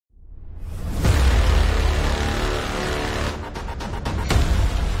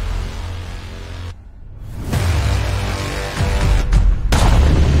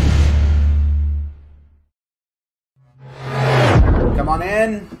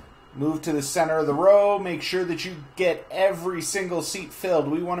in, move to the center of the row, make sure that you get every single seat filled.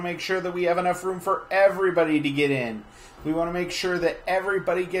 We want to make sure that we have enough room for everybody to get in. We want to make sure that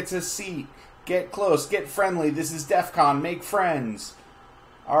everybody gets a seat. Get close, get friendly. This is DEF CON, make friends.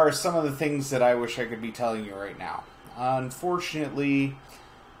 Are some of the things that I wish I could be telling you right now. Unfortunately,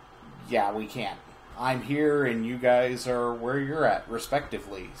 yeah, we can't. I'm here and you guys are where you're at,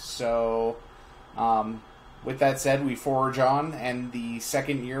 respectively. So, with that said, we forge on, and the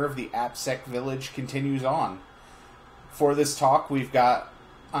second year of the AppSec Village continues on. For this talk, we've got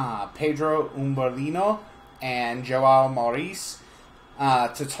Pedro Umbelino and João Morais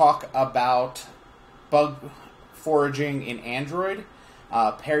to talk about bug foraging in Android.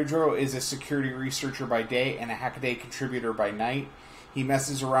 Pedro is a security researcher by day and a Hackaday contributor by night. He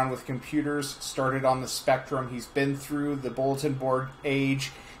messes around with computers, started on the Spectrum. He's been through the bulletin board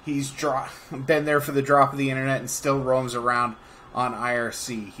age. He's been there for the drop of the internet and still roams around on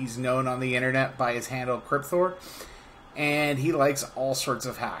IRC. He's known on the internet by his handle Crypthor, and he likes all sorts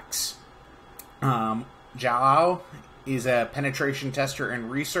of hacks. João is a penetration tester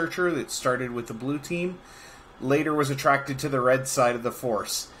and researcher that started with the blue team, later was attracted to the red side of the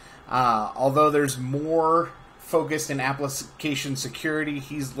force. Although there's more focused in application security,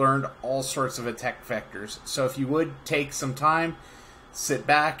 he's learned all sorts of attack vectors. So if you would take some time, sit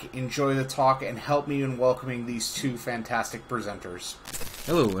back, enjoy the talk, and help me in welcoming these two fantastic presenters.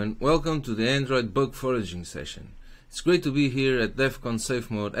 Hello, and welcome to the Android bug foraging session. It's great to be here at DEF CON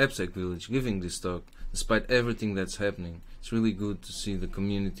Safe Mode AppSec Village giving this talk, despite everything that's happening. It's really good to see the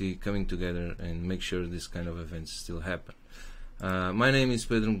community coming together and make sure this kind of events still happen. My name is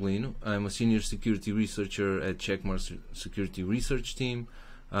Pedro Umbelino. I'm a senior security researcher at Checkmark's security research team.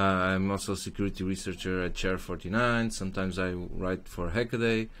 I'm also a security researcher at Char49. Sometimes I write for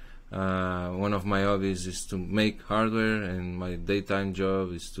Hackaday. One of my hobbies is to make hardware, and my daytime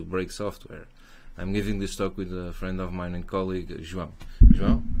job is to break software. I'm giving this talk with a friend of mine and colleague, João.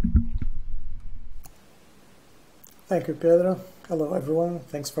 João? Thank you, Pedro. Hello, everyone.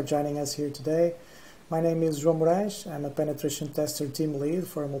 Thanks for joining us here today. My name is João Morais. I'm a penetration tester team lead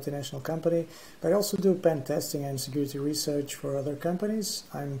for a multinational company, but I also do pen testing and security research for other companies.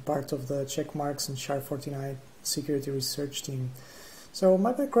 I'm part of the Checkmarks and Char49 security research team. So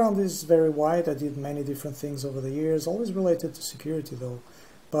my background is very wide. I did many different things over the years, always related to security though.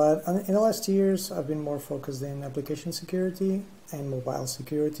 But in the last years, I've been more focused in application security and mobile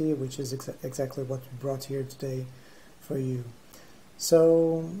security, which is exactly what we brought here today for you.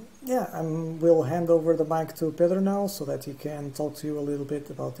 So yeah, we'll hand over the mic to Pedro now so that he can talk to you a little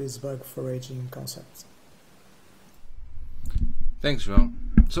bit about this bug foraging concept. Thanks, João.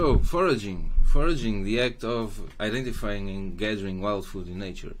 So, foraging, the act of identifying and gathering wild food in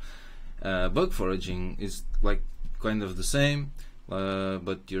nature. Bug foraging is like kind of the same,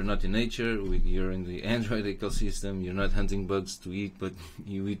 but you're not in nature. You're in the Android ecosystem. You're not hunting bugs to eat, but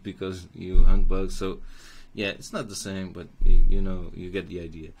you eat because you hunt bugs. So yeah, it's not the same, but you get the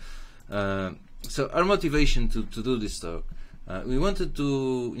idea. So our motivation to do this talk, we wanted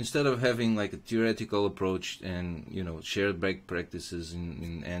to, instead of having like a theoretical approach and shared best practices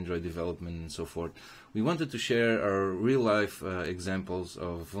in Android development and so forth, we wanted to share our real life examples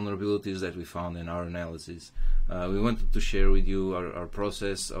of vulnerabilities that we found in our analysis. We wanted to share with you our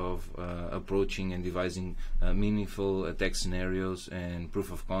process of approaching and devising meaningful attack scenarios and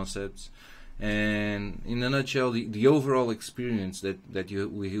proof of concepts. And in a nutshell, the overall experience that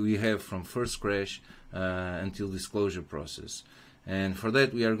we have from first crash until disclosure process. And for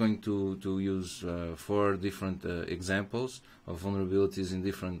that, we are going to use 4 different examples of vulnerabilities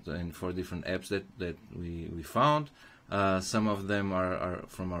in 4 different apps that we found. Some of them are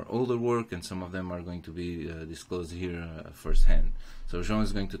from our older work, and some of them are going to be disclosed here firsthand. So João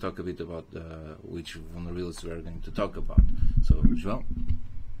is going to talk a bit about which vulnerabilities we are going to talk about. So João.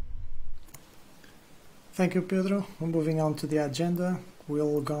 Thank you, Pedro. Moving on to the agenda,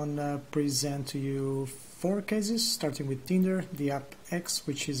 we're gonna present to you 4 cases, starting with Tinder, the app X,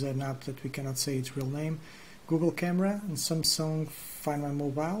 which is an app that we cannot say its real name, Google Camera, and Samsung Find My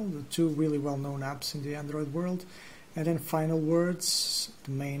Mobile, the 2 really well-known apps in the Android world, and then final words,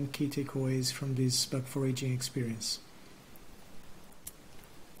 the main key takeaways from this bug foraging experience.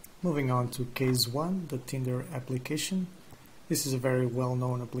 Moving on to case 1, the Tinder application. This is a very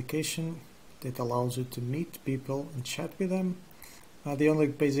well-known application that allows you to meet people and chat with them. The only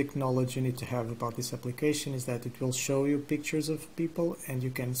basic knowledge you need to have about this application is that it will show you pictures of people, and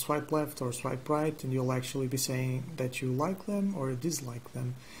you can swipe left or swipe right, and you'll actually be saying that you like them or dislike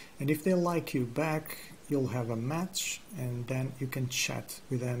them. And if they like you back, you'll have a match, and then you can chat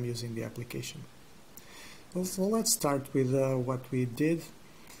with them using the application. So let's start with what we did.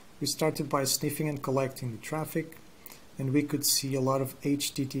 We started by sniffing and collecting the traffic, and we could see a lot of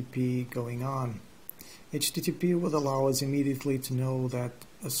HTTP going on. HTTP would allow us immediately to know that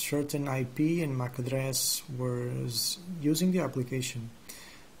a certain IP and MAC address was using the application,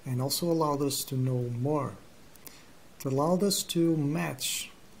 and also allowed us to know more. It allowed us to match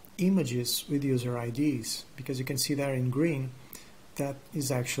images with user IDs, because you can see there in green that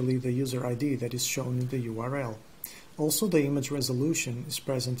is actually the user ID that is shown in the URL. Also, the image resolution is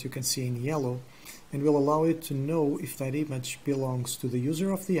present, you can see in yellow, and will allow you to know if that image belongs to the user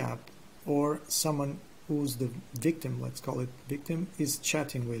of the app or someone who's the victim, let's call it victim, is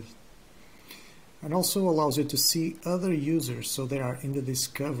chatting with. And also allows you to see other users, so they are in the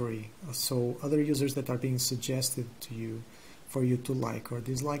discovery, so other users that are being suggested to you for you to like or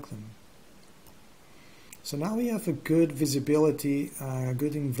dislike them. So now we have a good visibility, a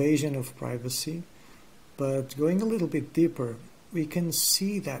good invasion of privacy, but going a little bit deeper, we can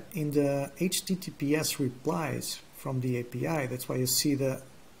see that in the HTTPS replies from the API, that's why you see the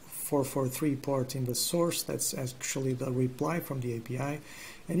 443 port in the source, that's actually the reply from the API,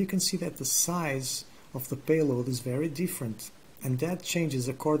 and you can see that the size of the payload is very different, and that changes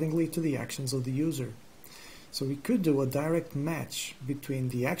accordingly to the actions of the user. So we could do a direct match between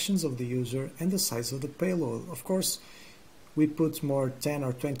the actions of the user and the size of the payload. Of course, we put more 10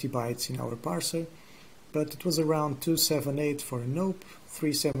 or 20 bytes in our parser, but it was around 278 for a nope,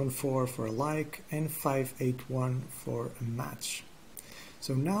 374 for a like, and 581 for a match.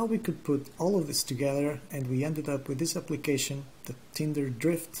 So now we could put all of this together, and we ended up with this application, the Tinder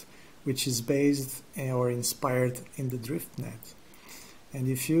Drift, which is based or inspired in the DriftNet. And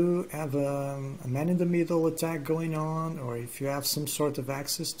if you have a man-in-the-middle attack going on, or if you have some sort of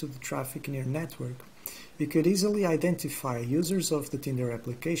access to the traffic in your network, you could easily identify users of the Tinder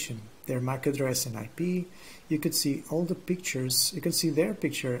application, their MAC address and IP. You could see all the pictures. You can see their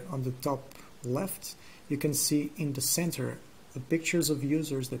picture on the top left. You can see in the center the pictures of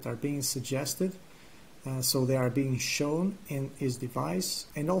users that are being suggested. So they are being shown in his device,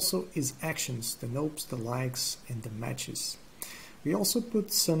 and also his actions, the nopes, the likes, and the matches. We also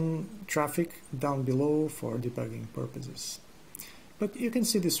put some traffic down below for debugging purposes. But you can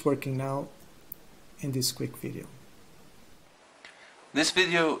see this working now in this quick video. This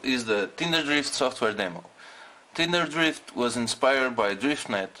video is the Tinder Drift software demo. Tinder Drift was inspired by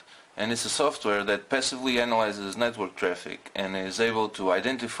DriftNet, and it's a software that passively analyzes network traffic and is able to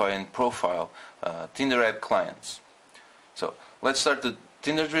identify and profile Tinder app clients. So let's start the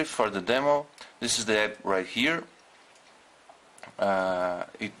Tinder Drift for the demo. This is the app right here.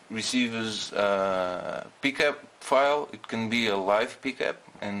 It receives a pickup file. It can be a live pickup,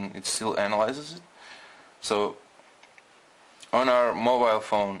 and it still analyzes it. So on our mobile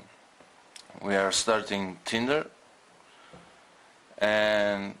phone we are starting Tinder,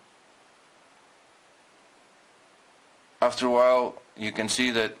 and after a while you can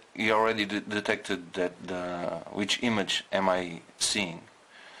see that he already detected that which image am I seeing.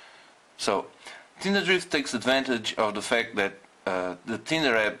 So Tinder Drift takes advantage of the fact that the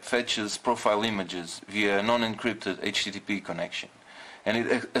Tinder app fetches profile images via a non-encrypted HTTP connection, and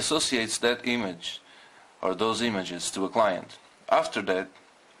it associates that image or those images to a client. After that,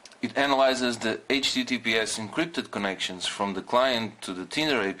 it analyzes the HTTPS encrypted connections from the client to the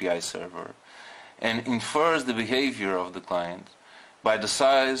Tinder API server and infers the behavior of the client by the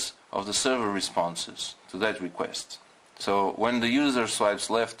size of the server responses to that request. So when the user swipes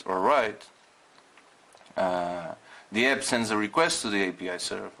left or right, the app sends a request to the API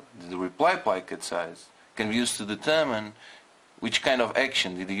server. The reply packet size can be used to determine which kind of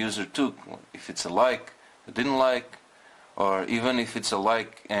action the user took, if it's a like, a didn't like, or even if it's a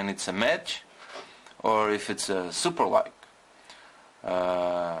like and it's a match, or if it's a super like.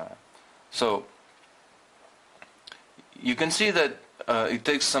 So you can see that it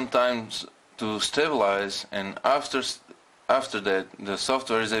takes some time to stabilize, and after that the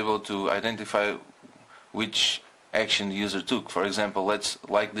software is able to identify which action the user took. For example, let's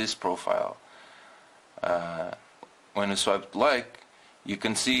like this profile. When you swipe like, you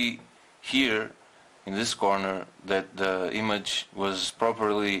can see here in this corner that the image was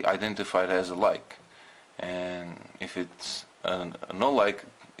properly identified as a like, and if it's a no like,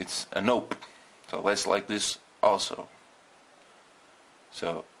 it's a nope. So let's like this also.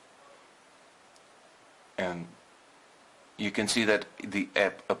 So, and you can see that the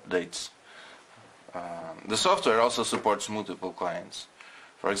app updates. The software also supports multiple clients.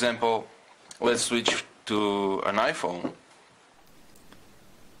 For example, let's switch to an iPhone.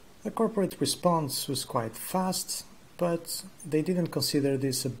 The corporate response was quite fast, but they didn't consider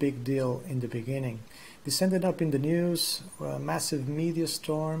this a big deal in the beginning. This ended up in the news. A massive media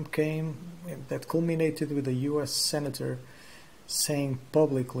storm came that culminated with a US senator saying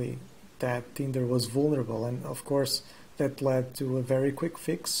publicly that Tinder was vulnerable, and of course that led to a very quick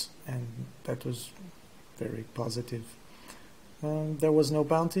fix, and that was very positive. There was no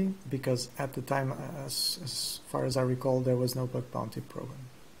bounty because at the time, as far as I recall, there was no bug bounty program.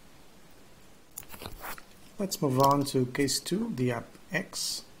 Let's move on to case 2, the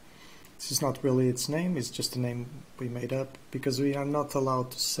AppX. This is not really its name, it's just a name we made up because we are not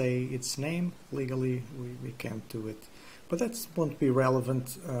allowed to say its name. Legally, we can't do it. But that won't be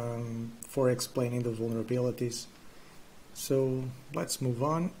relevant for explaining the vulnerabilities. So let's move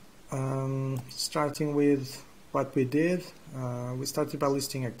on. Starting with what we did, we started by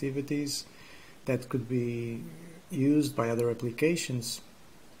listing activities that could be used by other applications.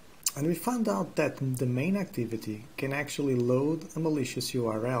 And we found out that the main activity can actually load a malicious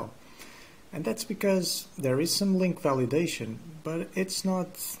URL. And that's because there is some link validation, but it's not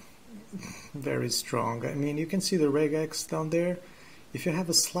very strong. I mean, you can see the regex down there. If you have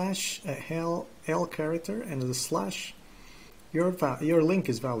a slash, a L character, and a slash, your link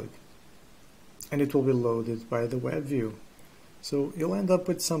is valid. And it will be loaded by the web view. So you'll end up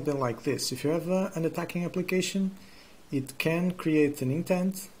with something like this. If you have an attacking application, it can create an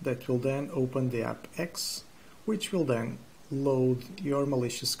intent that will then open the AppX, which will then load your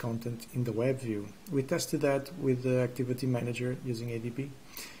malicious content in the web view. We tested that with the activity manager using ADP,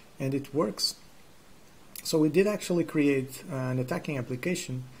 and it works. So we did actually create an attacking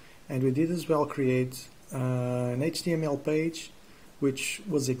application, and we did as well create an HTML page which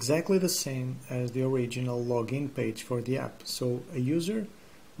was exactly the same as the original login page for the app. So a user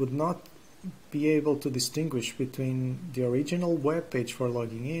would not be able to distinguish between the original web page for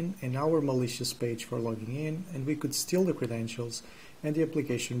logging in and our malicious page for logging in, and we could steal the credentials and the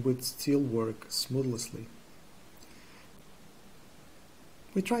application would still work smoothly.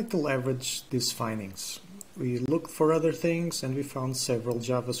 We tried to leverage these findings. We looked for other things and we found several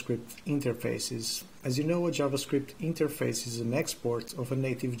JavaScript interfaces. As you know, a JavaScript interface is an export of a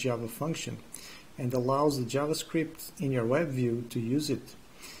native Java function and allows the JavaScript in your web view to use it.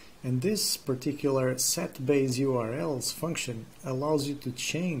 And this particular setBase URLs function allows you to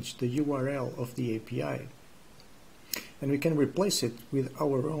change the URL of the API. And we can replace it with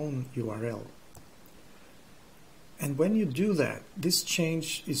our own URL. And when you do that, this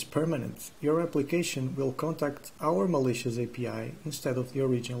change is permanent. Your application will contact our malicious API instead of the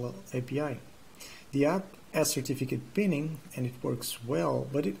original API. The app has certificate pinning and it works well,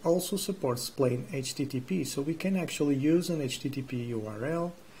 but it also supports plain HTTP, so we can actually use an HTTP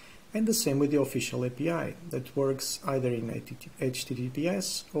URL. And the same with the official API that works either in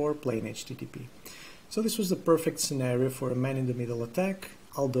HTTPS or plain HTTP. So this was the perfect scenario for a man-in-the-middle attack,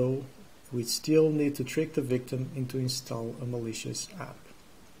 although we still need to trick the victim into install a malicious app.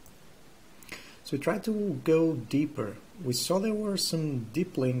 So we tried to go deeper. We saw there were some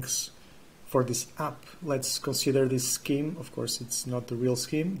deep links for this app. Let's consider this scheme. Of course, it's not the real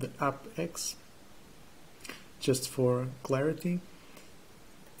scheme, the AppX, just for clarity.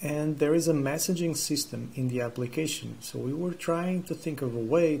 And there is a messaging system in the application. So we were trying to think of a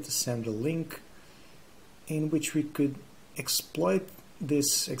way to send a link in which we could exploit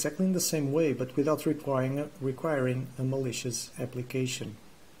this exactly in the same way, but without requiring a malicious application.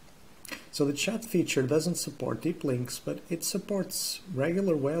 So the chat feature doesn't support deep links, but it supports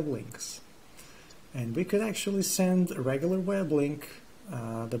regular web links. And we could actually send a regular web link,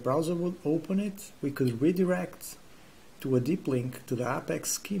 the browser would open it, we could redirect to a deep link to the AppX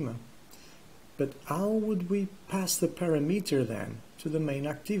schema. But how would we pass the parameter then to the main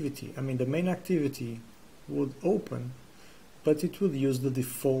activity? I mean, the main activity would open, but it would use the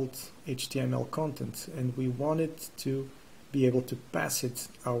default HTML content, and we wanted to be able to pass it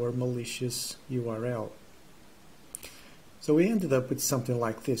our malicious URL. So we ended up with something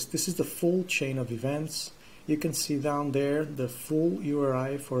like this. This is the full chain of events. You can see down there the full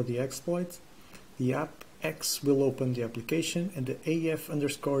URI for the exploit. The AppX will open the application, and the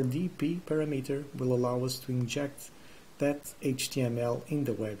AF_DP parameter will allow us to inject that HTML in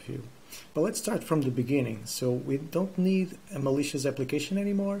the web view. But let's start from the beginning. So we don't need a malicious application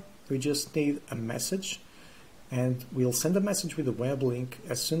anymore. We just need a message, and we'll send a message with a web link.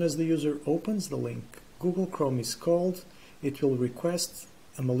 As soon as the user opens the link, Google Chrome is called. It will request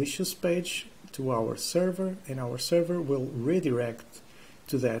a malicious page to our server, and our server will redirect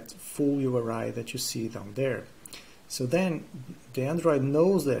to that full URI that you see down there. So then the Android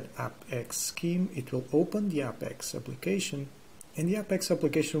knows that AppX scheme. It will open the AppX application, and the AppX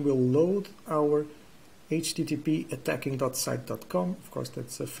application will load our http://attacking.site.com. Of course,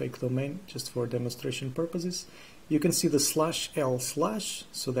 that's a fake domain just for demonstration purposes. You can see the /l/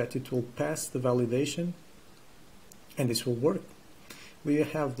 so that it will pass the validation, and this will work. We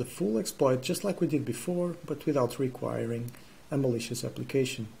have the full exploit just like we did before, but without requiring a malicious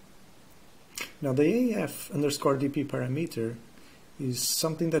application. Now the AF_DP parameter is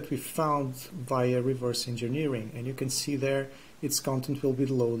something that we found via reverse engineering, and you can see there its content will be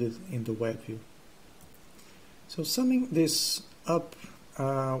loaded in the web view. So summing this up,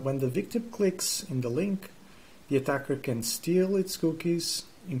 when the victim clicks in the link, the attacker can steal its cookies,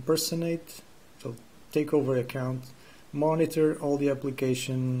 impersonate, so take over account, monitor all the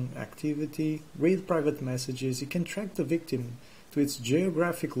application activity, read private messages. He can track the victim to its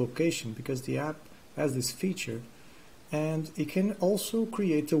geographic location because the app has this feature, and it can also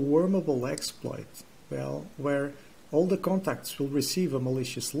create a wormable exploit, well, where all the contacts will receive a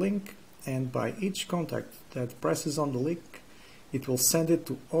malicious link, and by each contact that presses on the link, it will send it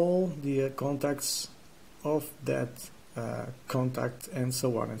to all the contacts of that contact, and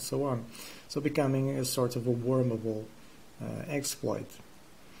so on and so on. So becoming a sort of a wormable exploit.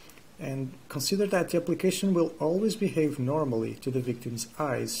 And consider that the application will always behave normally to the victim's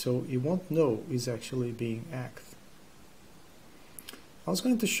eyes, so it won't know it's actually being hacked. I was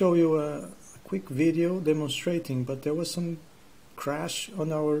going to show you a quick video demonstrating, but there was some crash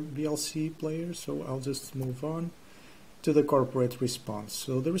on our VLC player, so I'll just move on to the corporate response.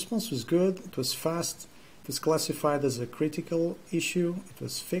 So the response was good, it was fast, it was classified as a critical issue, it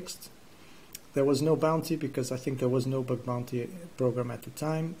was fixed. There was no bounty because I think there was no bug bounty program at the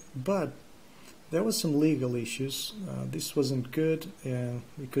time, but there was some legal issues. This wasn't good, and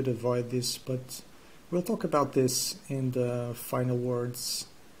we could avoid this, but we'll talk about this in the final words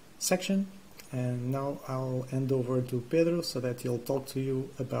section. And now I'll hand over to Pedro so that he'll talk to you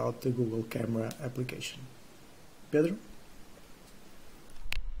about the Google Camera application. Pedro?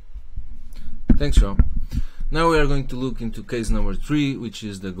 Thanks, João. Now we are going to look into case number 3, which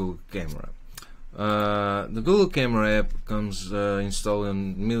is the Google Camera. The Google Camera app comes installed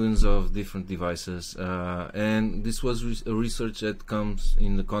on millions of different devices, and this was a research that comes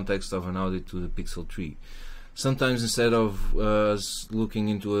in the context of an audit to the Pixel 3. Sometimes instead of us looking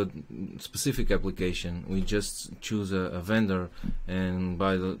into a specific application, we just choose a vendor and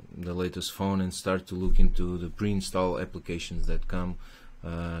buy the latest phone and start to look into the pre-installed applications that come,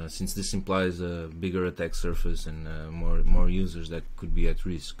 since this implies a bigger attack surface and more users that could be at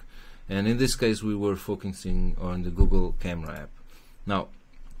risk. And in this case we were focusing on the Google Camera app. Now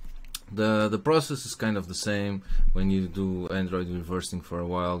the process is kind of the same. When you do Android reversing for a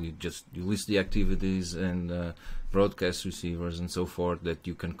while, you list the activities and broadcast receivers and so forth that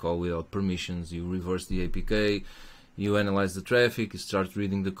you can call without permissions. You reverse the APK, you analyze the traffic, you start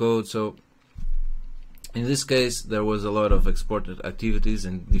reading the code. So in this case there was a lot of exported activities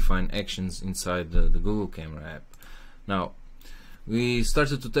and defined actions inside the Google Camera app. Now we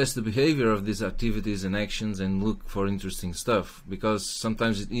started to test the behavior of these activities and actions and look for interesting stuff, because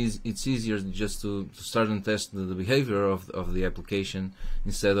sometimes it's easier just to start and test the behavior of the application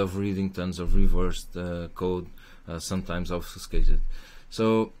instead of reading tons of reversed code, sometimes obfuscated.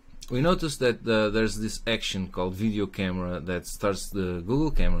 So we noticed that there's this action called video camera that starts the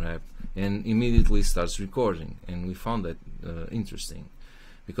Google Camera app and immediately starts recording, and we found that interesting,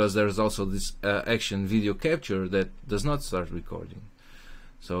 because there's also this action video capture that does not start recording.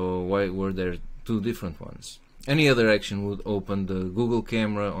 So why were there two different ones? Any other action would open the Google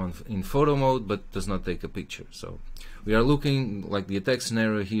Camera in photo mode but does not take a picture. So we are looking like the attack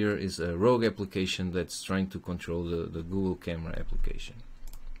scenario here is a rogue application that's trying to control the Google Camera application.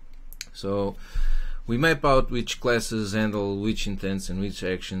 So we map out which classes handle which intents and which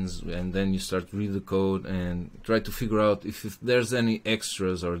actions, and then you start to read the code and try to figure out if there's any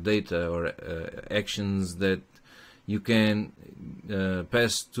extras or data or actions that you can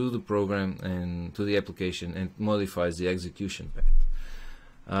pass to the program and to the application and modifies the execution path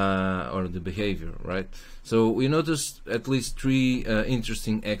or the behavior, right? So we noticed at least 3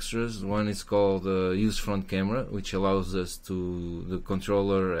 interesting extras. One is called use front camera, which allows us the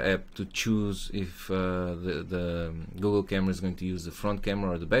controller app to choose if the Google Camera is going to use the front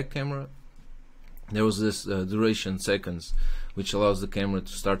camera or the back camera. There was this duration seconds, which allows the camera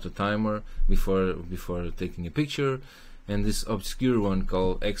to start a timer before taking a picture, and this obscure one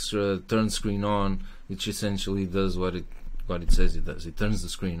called extra turn screen on, which essentially does what it says it does. It turns the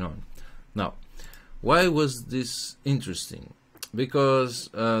screen on. Now, why was this interesting? Because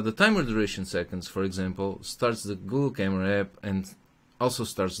the timer duration seconds, for example, starts the Google Camera app and also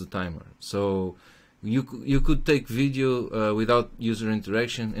starts the timer. So you could take video without user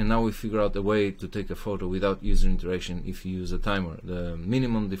interaction, and now we figure out a way to take a photo without user interaction if you use a timer. The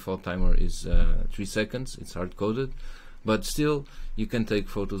minimum default timer is 3 seconds. It's hard-coded, but still you can take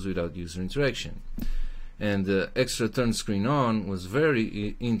photos without user interaction. And the extra turn screen on was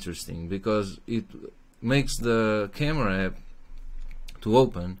very interesting because it makes the camera app to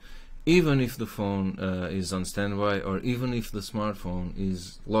open even if the phone is on standby, or even if the smartphone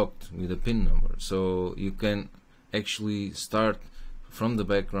is locked with a PIN number. So you can actually start from the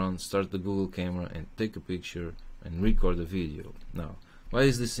background, start the Google camera and take a picture and record a video. Now, why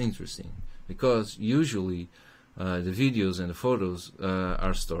is this interesting? Because usually the videos and the photos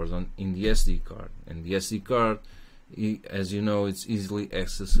are stored in the SD card, and the SD card, as you know, it's easily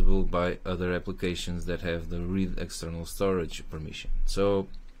accessible by other applications that have the read external storage permission. So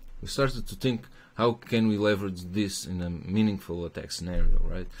we started to think, how can we leverage this in a meaningful attack scenario,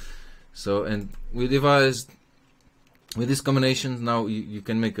 right? So, and we devised, with this combination, now you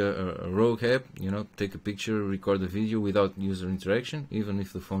can make a rogue app, you know, take a picture, record a video without user interaction, even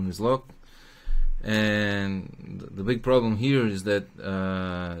if the phone is locked. And the big problem here is that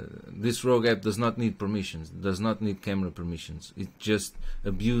this rogue app does not need permissions, does not need camera permissions. It just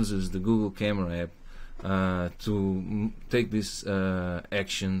abuses the Google camera app to take these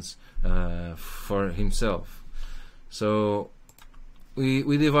actions for himself. So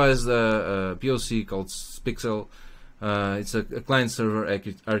we devised a POC called Spixel. It's a client-server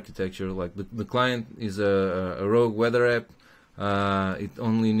architecture. Like the client is a rogue weather app. It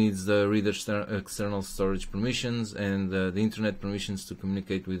only needs the read external storage permissions and the internet permissions to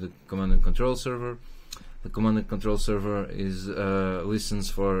communicate with the command and control server. The command and control server is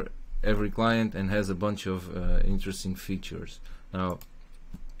listens for every client and has a bunch of interesting features. Now,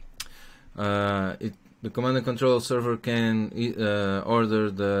 the command and control server can order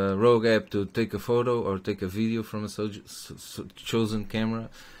the rogue app to take a photo or take a video from a chosen camera.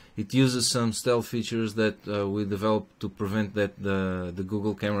 It uses some stealth features that we developed to prevent that the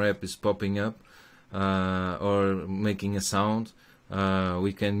Google camera app is popping up or making a sound.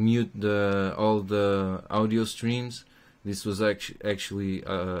 We can mute all the audio streams. This was actually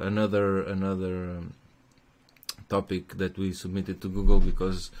another topic that we submitted to Google,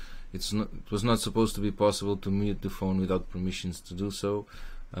 because it was not supposed to be possible to mute the phone without permissions to do so,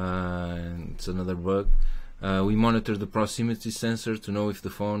 and it's another bug. We monitor the proximity sensor to know if the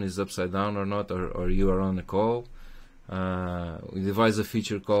phone is upside down or not, or you are on a call. We devised a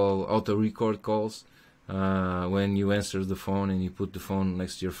feature called auto record calls. When you answer the phone and you put the phone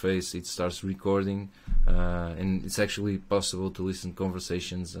next to your face, it starts recording, and it's actually possible to listen to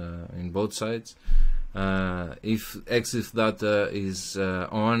conversations in both sides. If EXIF data is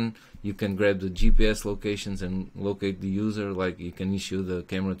on, you can grab the GPS locations and locate the user. Like, you can issue the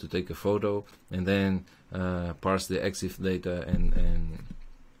camera to take a photo and then parse the EXIF data and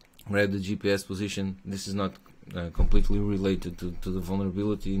grab the GPS position. This is not completely related to the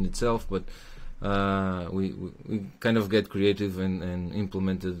vulnerability in itself, but we kind of get creative and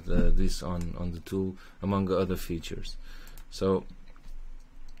implemented this on the tool, among other features. So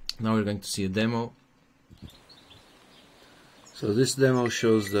now we're going to see a demo. So this demo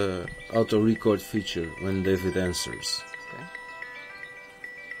shows the auto record feature when David answers. Okay.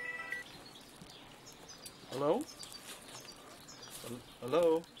 Hello?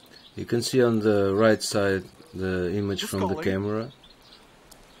 Hello? You can see on the right side the image from the calling? camera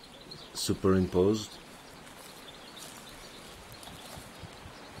superimposed.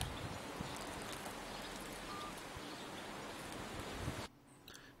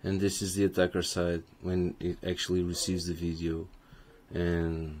 And this is the attacker side when it actually receives the video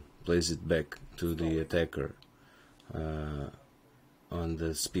and plays it back to the attacker on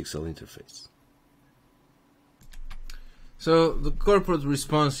the Spixel interface. So the corporate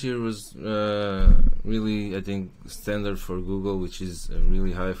response here was really, I think, standard for Google, which is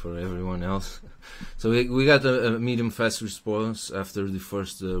really high for everyone else. So we got a medium fast response after the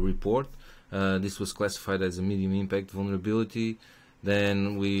first report. This was classified as a medium impact vulnerability.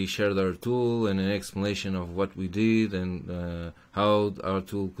 Then we shared our tool and an explanation of what we did and how our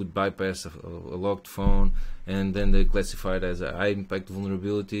tool could bypass a locked phone, and then they classified as a high impact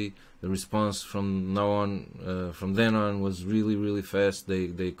vulnerability. The response from then on was really fast.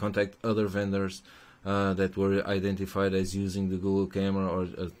 They contact other vendors that were identified as using the Google camera or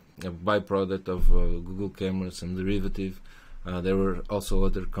a byproduct of Google camera, some derivative. There were also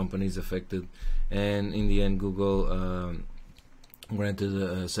other companies affected, and in the end Google granted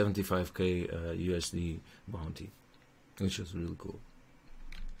a 75k USD bounty, which was really cool.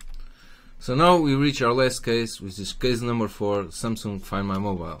 So now we reach our last case, which is case number 4, Samsung Find My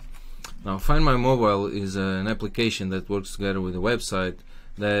Mobile. Now, Find My Mobile is an application that works together with a website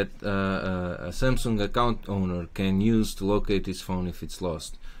that a Samsung account owner can use to locate his phone if it's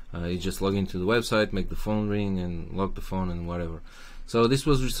lost. You just log into the website, make the phone ring, and lock the phone and whatever. So this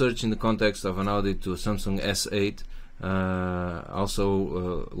was researched in the context of an audit to a Samsung S8,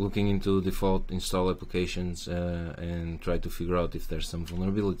 also looking into default install applications and try to figure out if there's some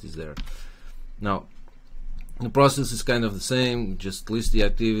vulnerabilities there. Now, the process is kind of the same. Just list the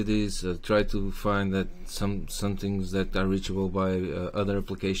activities, try to find that some things that are reachable by other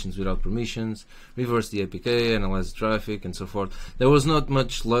applications without permissions, reverse the APK, analyze the traffic, and so forth. There was not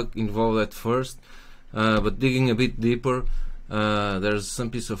much luck involved at first, but digging a bit deeper, there's some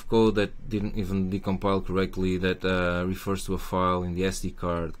piece of code that didn't even decompile correctly that refers to a file in the SD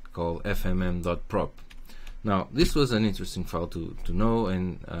card called fmm.prop. Now, this was an interesting file to know,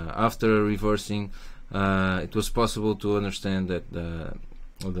 and after reversing, it was possible to understand that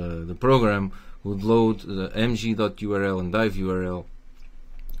the program would load the mg.url and div URL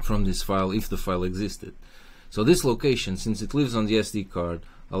from this file if the file existed. So this location, since it lives on the SD card,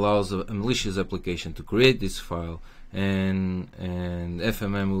 allows a malicious application to create this file, and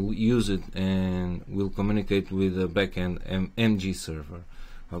FMM will use it and will communicate with the backend MG server.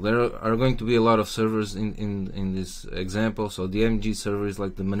 Well, there are going to be a lot of servers in this example, so the MG server is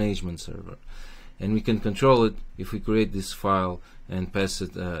like the management server. And we can control it if we create this file and pass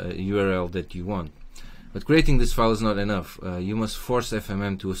it a URL that you want. But creating this file is not enough. You must force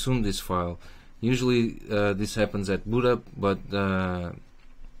FMM to assume this file. Usually this happens at boot up, but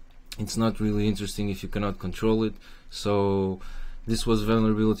it's not really interesting if you cannot control it. So this was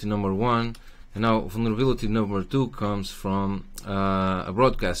vulnerability number 1. And now vulnerability number 2 comes from a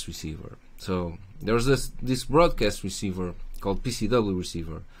broadcast receiver. So there's this broadcast receiver called PCW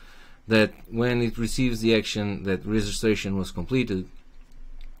receiver, that when it receives the action that registration was completed,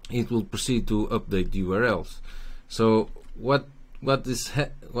 it will proceed to update the URLs. So what this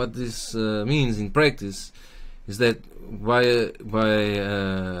means in practice is that by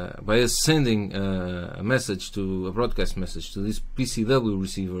us sending a message to a broadcast message to this PCW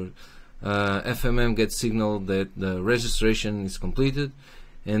receiver, FMM gets signal that the registration is completed,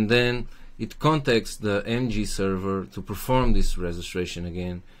 and then it contacts the MG server to perform this registration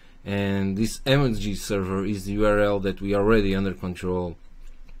again. And this MG server is the URL that we are already under control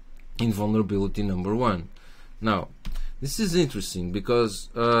in vulnerability number 1. Now, this is interesting because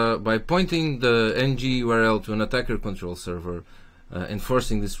by pointing the NG URL to an attacker control server,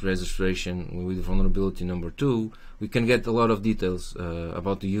 enforcing this registration with vulnerability number 2, we can get a lot of details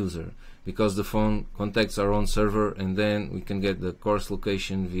about the user, because the phone contacts our own server, and then we can get the course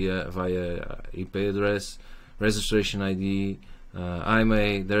location via IP address, registration ID,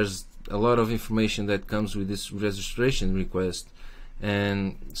 IMEI. There's a lot of information that comes with this registration request,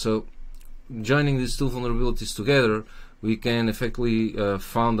 and so joining these two vulnerabilities together, we can effectively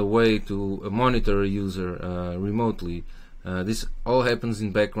find a way to monitor a user remotely. This all happens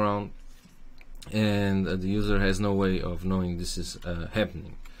in background, and the user has no way of knowing this is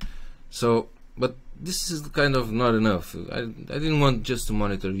happening. So, but this is kind of not enough. I didn't want just to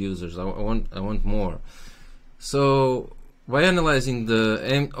monitor users. I want more. So by analyzing the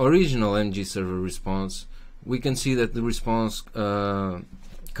original MG server response, we can see that the response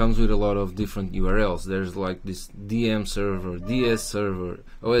comes with a lot of different URLs. There's like this DM server, DS server,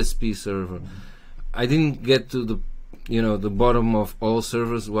 OSP server. I didn't get to the the bottom of all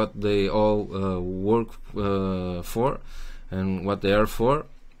servers, what they all work for and what they are for,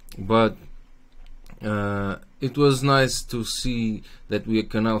 but it was nice to see that we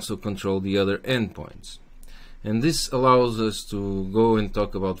can also control the other endpoints. And this allows us to go and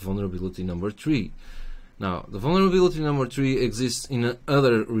talk about vulnerability number 3. Now, the vulnerability number 3 exists in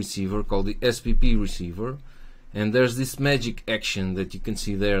another receiver called the SPP receiver, and there's this magic action that you can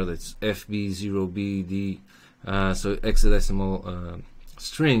see there, that's FB0BD, so hexadecimal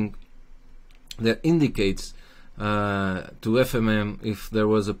string that indicates to FMM if there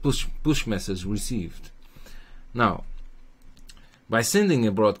was a push message received. Now, by sending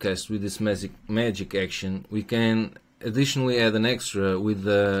a broadcast with this magic action, we can additionally add an extra with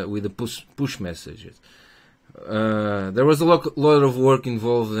the push messages. There was a lot of work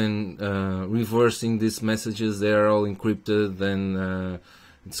involved in reversing these messages. They are all encrypted, and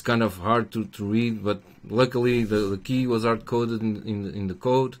it's kind of hard to read, but luckily the key was hard coded in the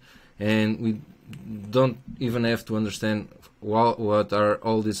code, and we don't even have to understand what are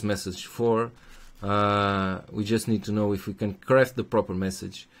all these messages for. We just need to know if we can craft the proper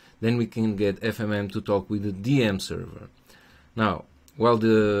message. Then we can get FMM to talk with the DM server. Now, while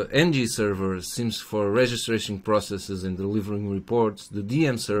the NG server seems for registration processes and delivering reports, the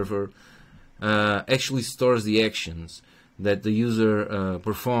DM server actually stores the actions that the user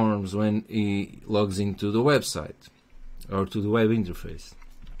performs when he logs into the website or to the web interface.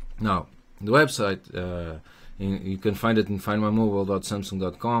 Now, the website, you can find it in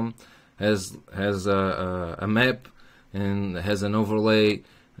findmymobile.samsung.com, has a map and has an overlay.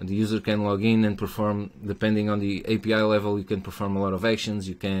 And the user can log in and perform, depending on the API level, you can perform a lot of actions.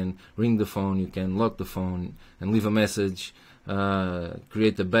 You can ring the phone, you can lock the phone and leave a message,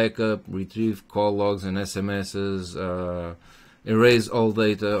 create a backup, retrieve call logs and SMSs, erase all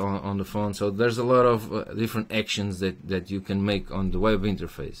data on the phone. So there's a lot of different actions that you can make on the web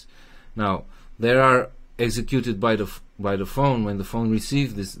interface. Now, they are executed by the phone when the phone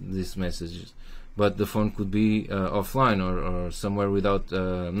receives these messages. But the phone could be offline or somewhere without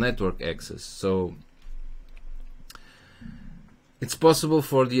network access. So it's possible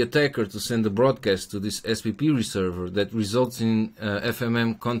for the attacker to send a broadcast to this SPP reserver that results in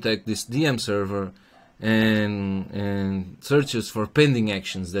FMM contact this DM server and searches for pending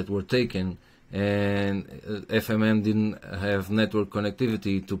actions that were taken, and FMM didn't have network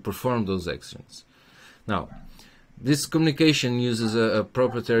connectivity to perform those actions. Now, this communication uses a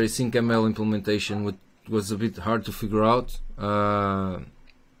proprietary syncml implementation, which was a bit hard to figure out.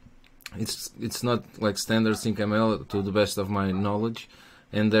 It's not like standard syncml to the best of my knowledge,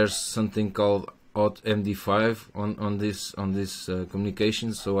 and there's something called authMD5 on this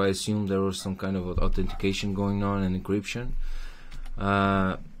communication. So I assume there was some kind of authentication going on and encryption.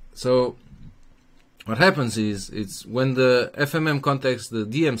 So what happens is, it's when the FMM contacts the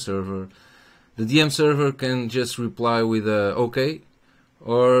DM server. The DM server can just reply with OK,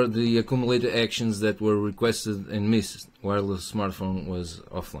 or the accumulated actions that were requested and missed while the smartphone was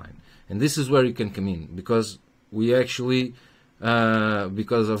offline. And this is where you can come in, because we actually,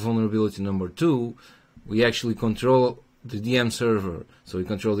 because of vulnerability number 2, we actually control the DM server. So we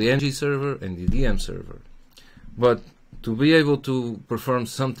control the NG server and the DM server. But to be able to perform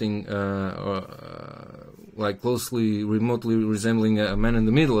something like closely, remotely resembling a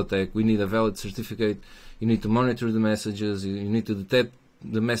man-in-the-middle attack, we need a valid certificate. You need to monitor the messages. You need to detect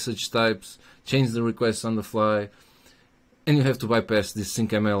the message types, change the requests on the fly, and you have to bypass this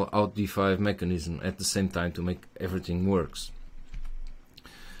syncml authD5 mechanism at the same time to make everything works.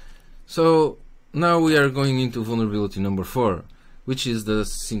 So now we are going into vulnerability number 4, which is the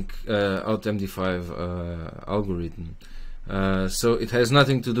sync authMD5 algorithm. So it has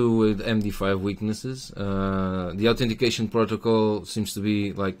nothing to do with MD5 weaknesses. The authentication protocol seems to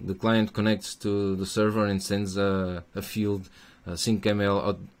be like the client connects to the server and sends a field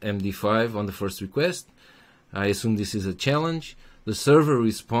syncml MD5 on the first request. I assume this is a challenge. The server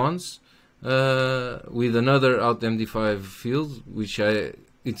responds with another authMD5 field, which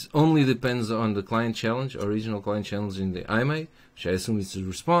it only depends on the client challenge, original client challenge in the IMA, which I assume is a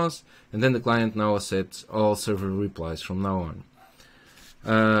response, and then the client now accepts all server replies from now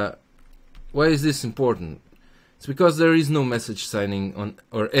on. Why is this important? It's because there is no message signing on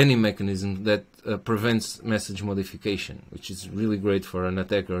or any mechanism that prevents message modification, which is really great for an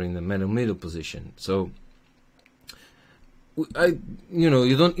attacker in the middle position. So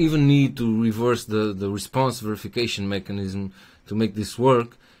you don't even need to reverse the response verification mechanism to make this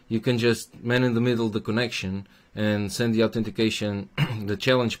work. You can just man in the middle the connection and send the authentication, the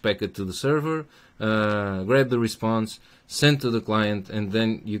challenge packet to the server, grab the response, send to the client, and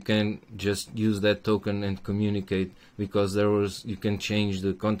then you can just use that token and communicate, because you can change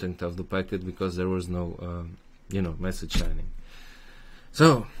the content of the packet because there was no message signing.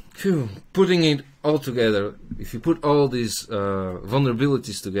 So putting it all together, if you put all these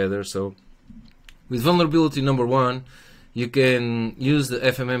vulnerabilities together, so with vulnerability number 1, you can use the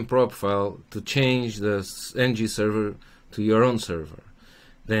FMM prop file to change the NG server to your own server.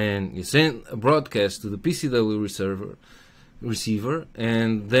 Then you send a broadcast to the PCW receiver,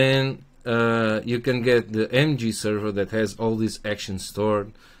 and then you can get the MG server that has all these actions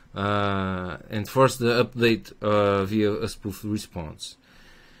stored and force the update via a spoof response.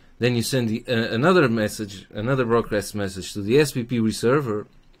 Then you send another broadcast message to the SPP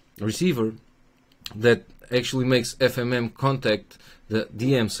receiver that actually makes FMM contact the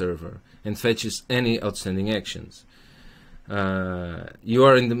DM server and fetches any outstanding actions. You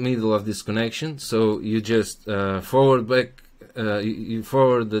are in the middle of this connection, so you just forward the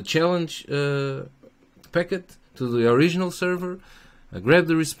challenge packet to the original server, grab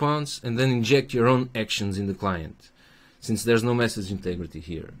the response, and then inject your own actions in the client, since there's no message integrity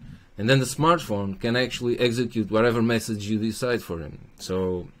here. And then the smartphone can actually execute whatever message you decide for him.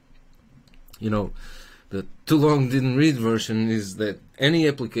 So, the too long didn't read version is that any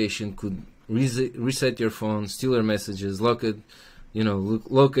application could reset your phone, steal your messages, locate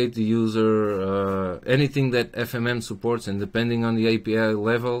the user, anything that FMM supports, and depending on the API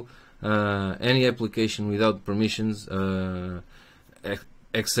level, any application without permissions,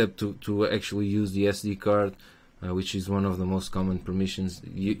 except to actually use the SD card, which is one of the most common permissions,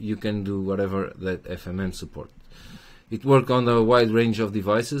 you can do whatever that FMM supports. It worked on a wide range of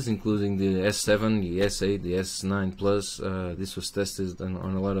devices, including the S7, the S8, the S9 Plus. This was tested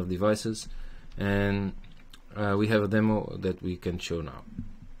on a lot of devices, and we have a demo that we can show now.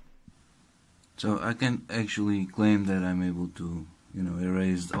 So I can actually claim that I'm able to,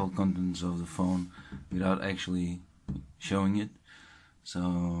 erase all contents of the phone without actually showing it.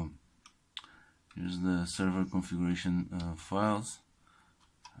 So here's the server configuration files.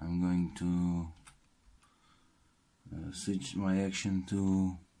 I'm going to switch my action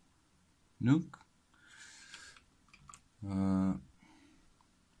to nuke.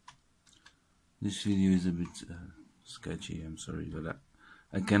 This video is a bit sketchy, I'm sorry, but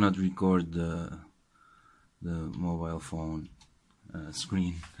I cannot record the mobile phone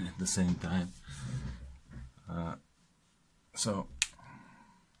screen at the same time. So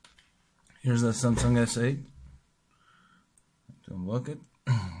here's the Samsung S8. To unlock it,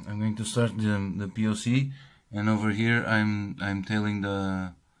 I'm going to start the POC, and over here I'm tailing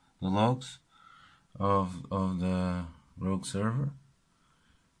the logs of the rogue server.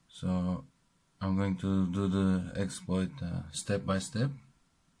 So I'm going to do the exploit step by step.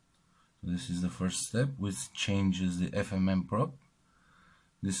 This is the first step, which changes the FMM prop.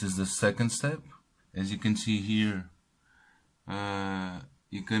 This is the second step. As you can see here,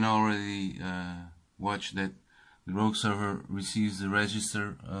 you can already watch that the rogue server receives the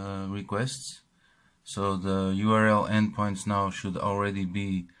register requests. So the URL endpoints now should already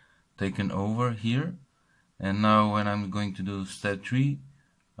be taken over here. And now when I'm going to do step 3,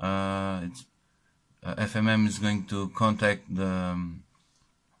 FMM is going to contact the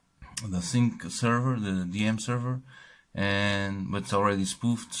sync server, the DM server, but it's already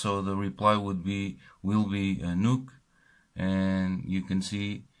spoofed, so the reply will be nuke, and you can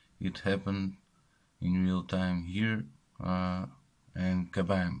see it happened in real time here, and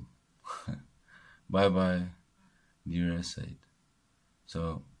kabam, bye bye dear S8.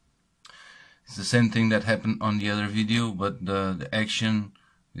 So it's the same thing that happened on the other video, but the action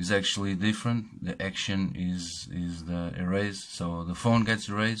is actually different. The action is the erase, so the phone gets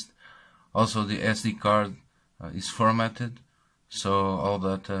erased. Also the SD card is formatted, so all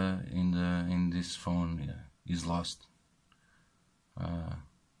data in this phone is lost.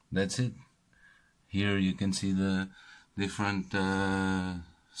 That's it. Here you can see the different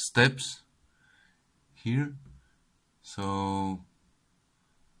steps here. So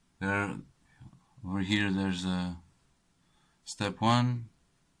over here there's a step 1.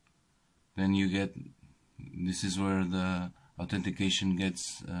 Then you get, this is where the authentication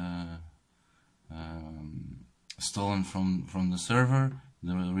gets stolen from the server.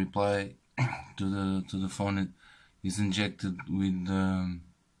 The reply to the phone is injected with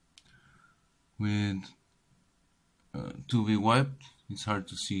to be wiped. It's hard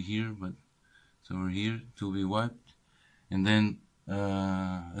to see here, but it's over here, to be wiped, and then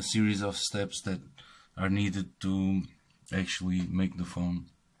a series of steps that are needed to actually make the phone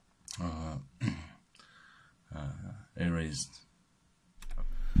erased.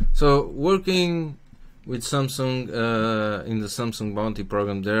 So working with Samsung in the Samsung Bounty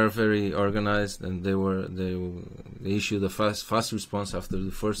program, they are very organized, and they issued a fast response after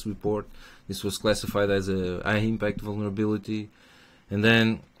the first report. This was classified as a high impact vulnerability, and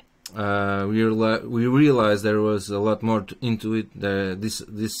then we realized there was a lot more into it.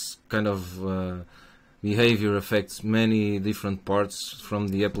 This kind of behavior affects many different parts, from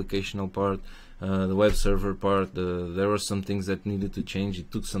the applicational part, the web server part. There were some things that needed to change.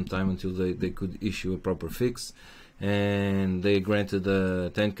 It took some time until they could issue a proper fix, and they granted a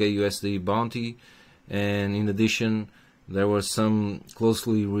 10k USD bounty, and in addition there were some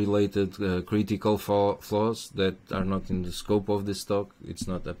closely related critical flaws that are not in the scope of this talk. It's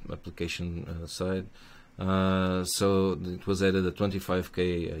not application side, so it was added a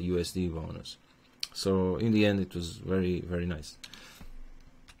 25k USD bonus. So in the end it was very, very nice.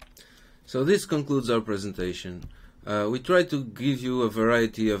 So this concludes our presentation. We tried to give you a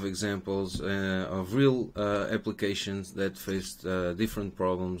variety of examples of real applications that faced different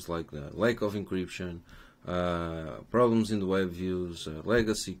problems, like the lack of encryption, problems in the web views,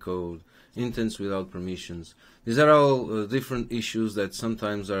 legacy code, intents without permissions. These are all different issues that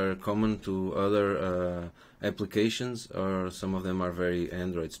sometimes are common to other applications, or some of them are very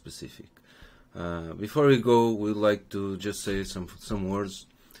Android specific. Before we go, we'd like to just say some words.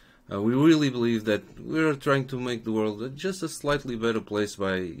 We really believe that we're trying to make the world just a slightly better place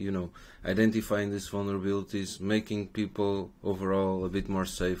by, identifying these vulnerabilities, making people overall a bit more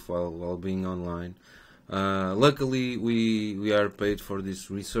safe while being online. Luckily, we are paid for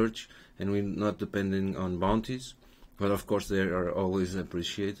this research, and we're not depending on bounties, but of course they are always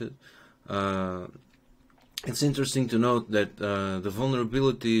appreciated. It's interesting to note that the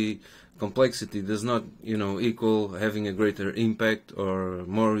vulnerability complexity does not, equal having a greater impact or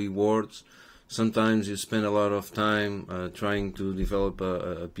more rewards. Sometimes you spend a lot of time trying to develop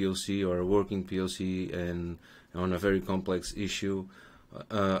a POC or a working POC and on a very complex issue.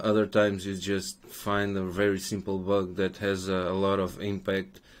 Other times you just find a very simple bug that has a lot of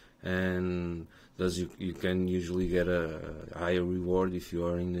impact, and thus you can usually get a higher reward if you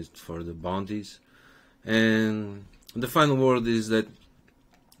are in it for the bounties. And the final word is that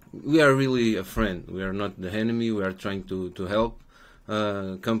we are really a friend. We are not the enemy. We are trying to help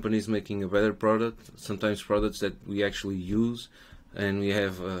companies making a better product, sometimes products that we actually use, and we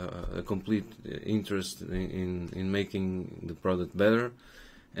have a complete interest in making the product better.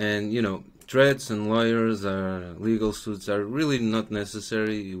 And threats and lawyers, legal suits are really not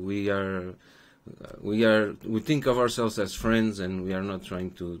necessary. We think of ourselves as friends, and we are not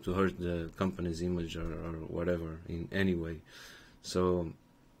trying to hurt the company's image or whatever in any way. So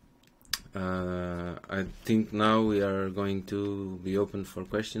I think now we are going to be open for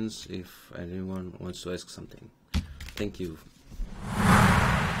questions if anyone wants to ask something. Thank you.